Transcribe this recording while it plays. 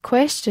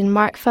Question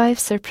mark 5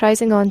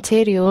 Surprising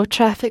Ontario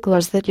traffic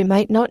laws that you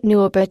might not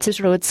know about as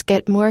roads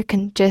get more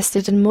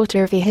congested and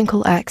motor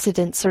vehicle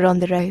accidents are on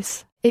the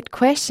rise.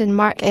 Question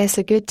mark S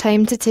A good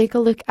time to take a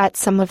look at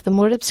some of the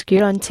more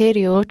obscure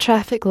Ontario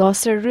traffic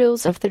laws or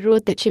rules of the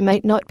road that you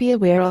might not be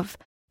aware of.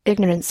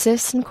 Ignorance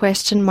is in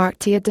question mark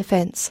T a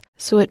defense,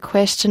 so at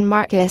question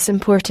mark S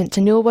important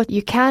to know what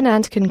you can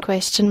and can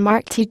question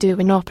mark T do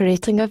when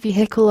operating a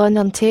vehicle on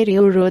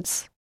Ontario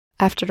roads.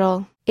 After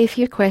all, if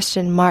you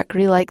question mark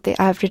re like the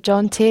average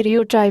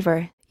Ontario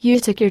driver, you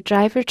took your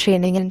driver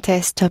training and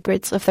test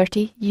upwards of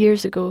 30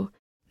 years ago.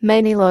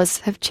 Many laws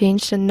have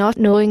changed and not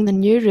knowing the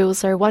new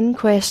rules are one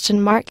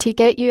question mark to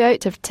get you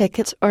out of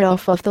tickets or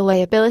off of the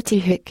liability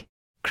hook.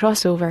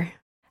 Crossover.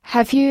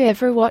 Have you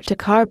ever watched a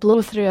car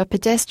blow through a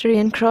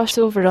pedestrian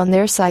crossover on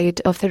their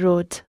side of the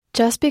road,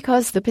 just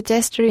because the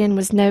pedestrian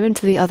was now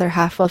into the other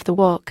half of the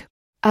walk?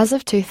 As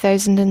of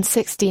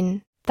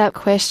 2016, that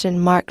question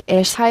mark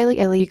is highly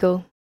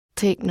illegal.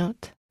 Take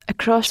note.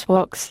 Across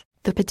walks,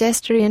 the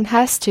pedestrian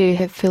has to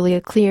have fully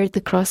cleared the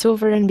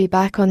crossover and be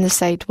back on the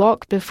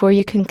sidewalk before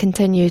you can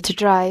continue to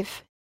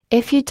drive.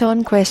 If you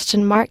don't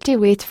question mark to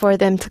wait for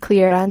them to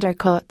clear and are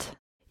caught,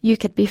 you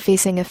could be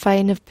facing a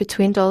fine of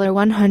between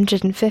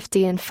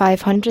 $150 and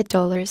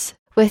 $500,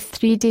 with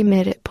 3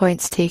 demerit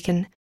points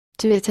taken.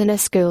 Do it in a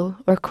school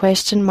or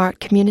question mark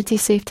community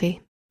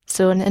safety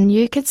zone and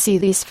you could see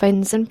these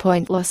fines and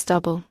point loss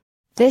double.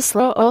 This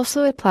law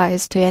also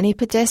applies to any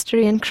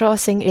pedestrian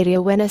crossing area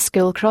when a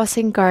school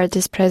crossing guard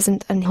is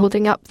present and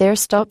holding up their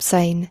stop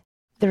sign.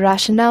 The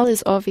rationale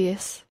is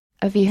obvious.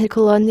 A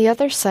vehicle on the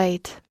other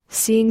side,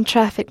 seeing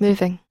traffic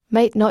moving,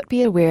 might not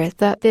be aware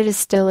that there is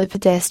still a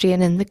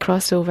pedestrian in the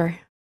crossover.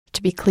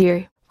 To be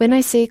clear, when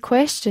I say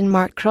question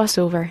mark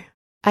crossover,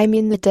 I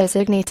mean the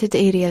designated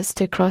areas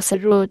to cross a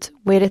road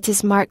where it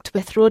is marked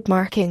with road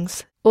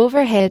markings,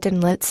 overhead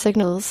and lit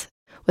signals,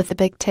 with the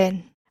Big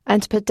 10.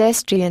 And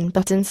pedestrian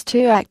buttons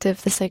to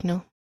activate the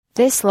signal.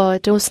 This law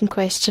doesn't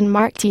question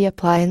mark T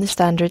apply in the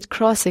standard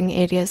crossing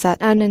areas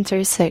at an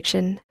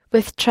intersection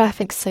with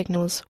traffic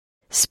signals.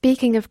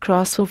 Speaking of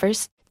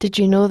crossovers, did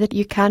you know that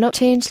you cannot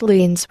change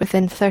lanes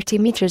within 30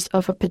 meters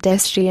of a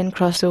pedestrian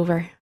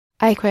crossover?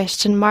 I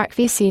question mark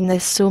V seen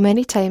this so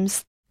many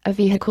times. A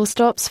vehicle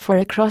stops for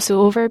a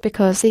crossover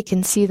because they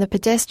can see the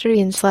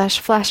pedestrian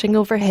flashing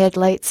overhead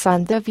lights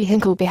and the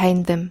vehicle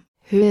behind them,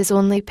 who is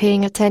only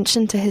paying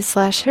attention to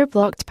his/her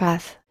blocked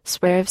path,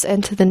 swerves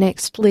into the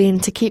next lane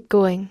to keep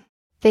going.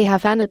 They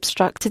have an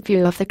obstructed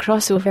view of the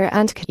crossover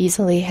and could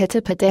easily hit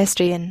a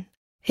pedestrian.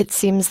 It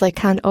seems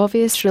like an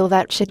obvious rule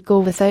that should go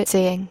without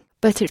saying,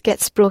 but it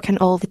gets broken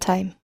all the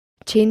time.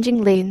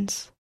 Changing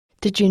lanes.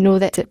 Did you know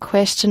that at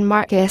question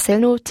mark S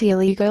not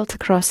illegal to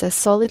cross a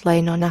solid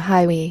line on a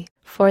highway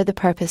for the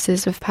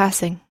purposes of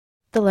passing?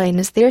 The line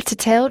is there to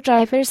tell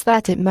drivers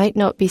that it might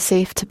not be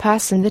safe to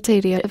pass in that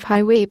area of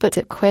highway, but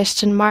at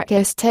question mark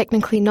is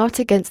technically not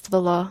against the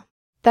law.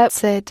 That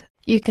said,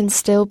 you can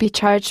still be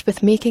charged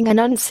with making an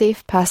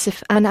unsafe pass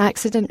if an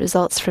accident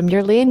results from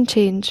your lane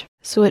change,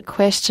 so at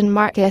question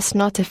mark S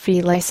not a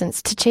free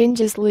license to change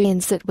his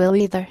lanes it will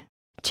either.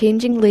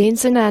 Changing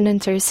lanes in an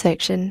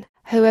intersection,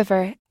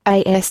 however,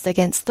 is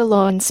against the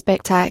law and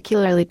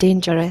spectacularly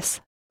dangerous.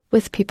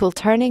 With people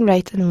turning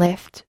right and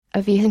left,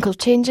 a vehicle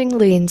changing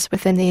lanes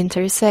within the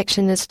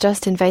intersection is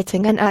just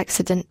inviting an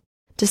accident.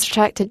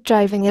 Distracted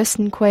driving is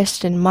in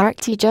question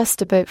mark T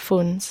just about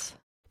phones.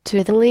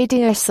 To the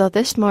lady I saw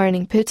this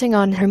morning putting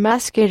on her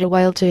mascara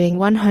while doing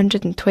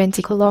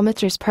 120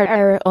 km per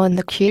hour on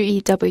the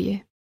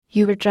QEW.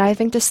 You were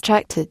driving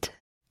distracted.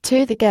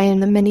 To the guy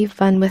in the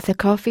minivan with a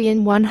coffee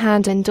in one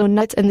hand and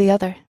donut in the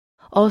other.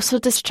 Also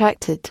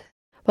distracted.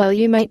 While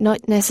you might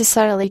not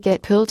necessarily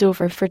get pulled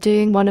over for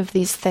doing one of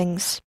these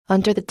things,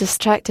 under the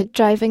distracted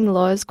driving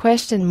laws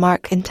question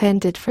mark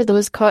intended for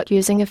those caught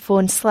using a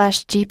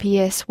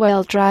phone/GPS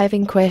while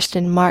driving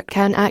question mark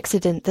an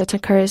accident that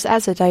occurs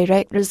as a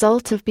direct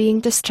result of being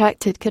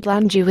distracted could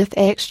land you with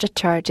extra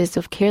charges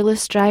of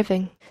careless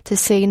driving, to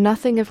say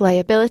nothing of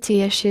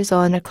liability issues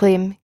on a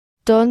claim.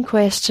 Don't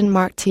question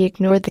mark to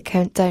ignore the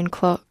countdown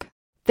clock.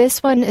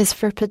 This one is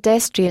for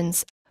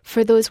pedestrians,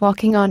 for those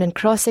walking on and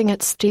crossing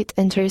at street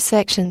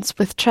intersections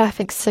with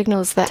traffic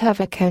signals that have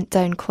a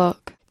countdown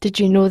clock. Did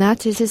you know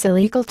that it is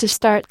illegal to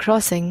start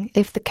crossing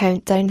if the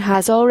countdown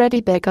has already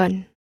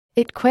begun?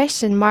 It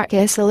question mark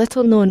is a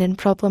little known and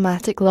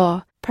problematic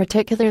law,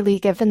 particularly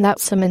given that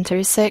some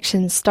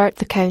intersections start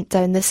the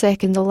countdown the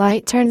second the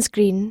light turns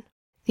green.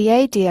 The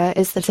idea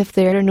is that if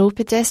there are no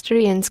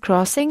pedestrians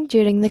crossing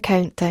during the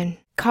countdown,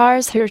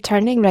 cars who are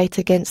turning right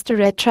against a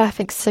red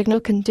traffic signal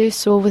can do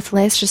so with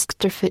less risk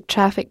to foot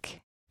traffic.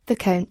 The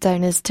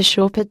countdown is to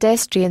show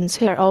pedestrians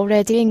who are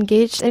already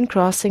engaged in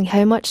crossing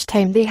how much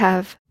time they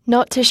have,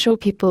 not to show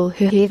people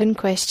who haven't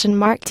question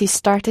mark T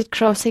started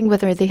crossing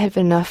whether they have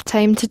enough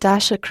time to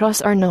dash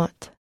across or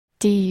not.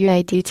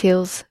 DUI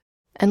details.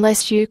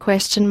 Unless you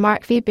question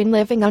mark V been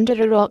living under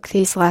a rock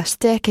these last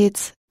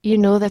decades, you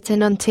know that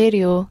in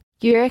Ontario,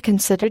 You are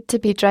considered to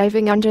be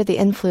driving under the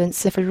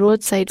influence if a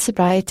roadside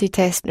sobriety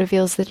test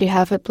reveals that you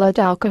have a blood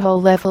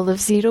alcohol level of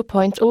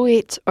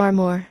 0.08 or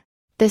more.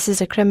 This is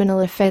a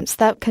criminal offence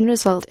that can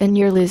result in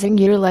your losing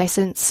your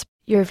licence,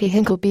 your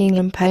vehicle being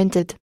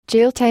impounded,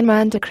 jail time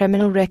and a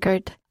criminal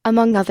record,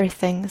 among other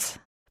things.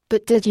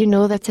 But did you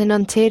know that in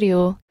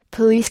Ontario,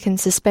 police can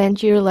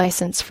suspend your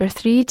licence for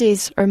 3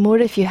 days or more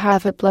if you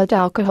have a blood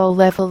alcohol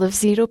level of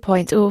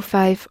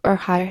 0.05 or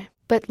higher,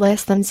 but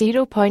less than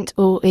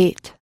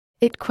 0.08?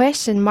 It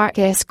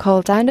is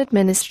called an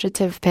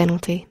administrative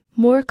penalty,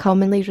 more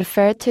commonly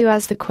referred to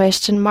as the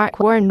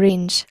Warren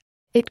range.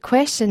 It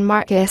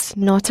is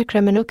not a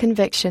criminal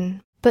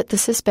conviction, but the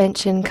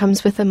suspension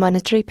comes with a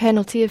monetary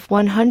penalty of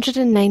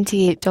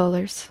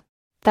 $198.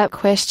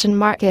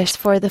 That is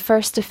for the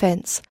first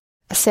offence,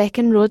 a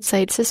second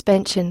roadside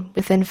suspension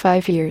within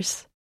 5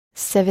 years,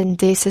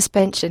 7-day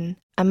suspension,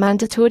 a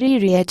mandatory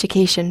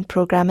re-education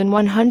program and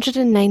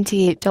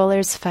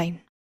 $198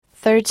 fine.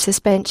 Third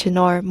suspension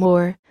or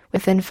more,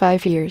 within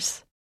 5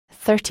 years,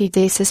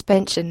 30-day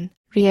suspension,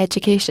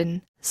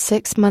 re-education,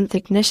 6-month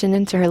ignition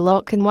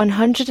interlock and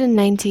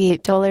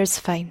 $198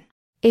 fine.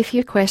 If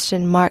you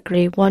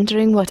Ray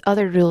wondering what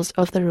other rules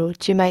of the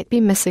road you might be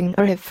missing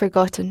or have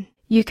forgotten,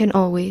 you can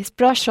always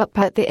brush up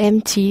at the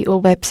MTO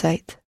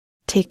website.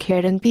 Take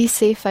care and be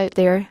safe out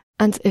there,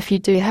 and if you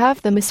do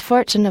have the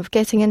misfortune of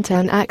getting into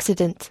an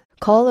accident,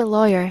 call a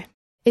lawyer.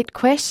 It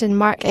is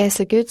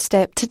a good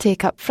step to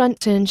take up front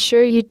to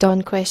ensure you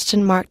don't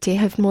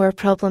have more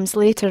problems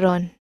later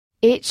on.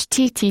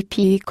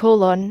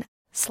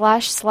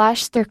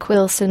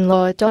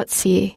 http://sturquilsonlaw.ca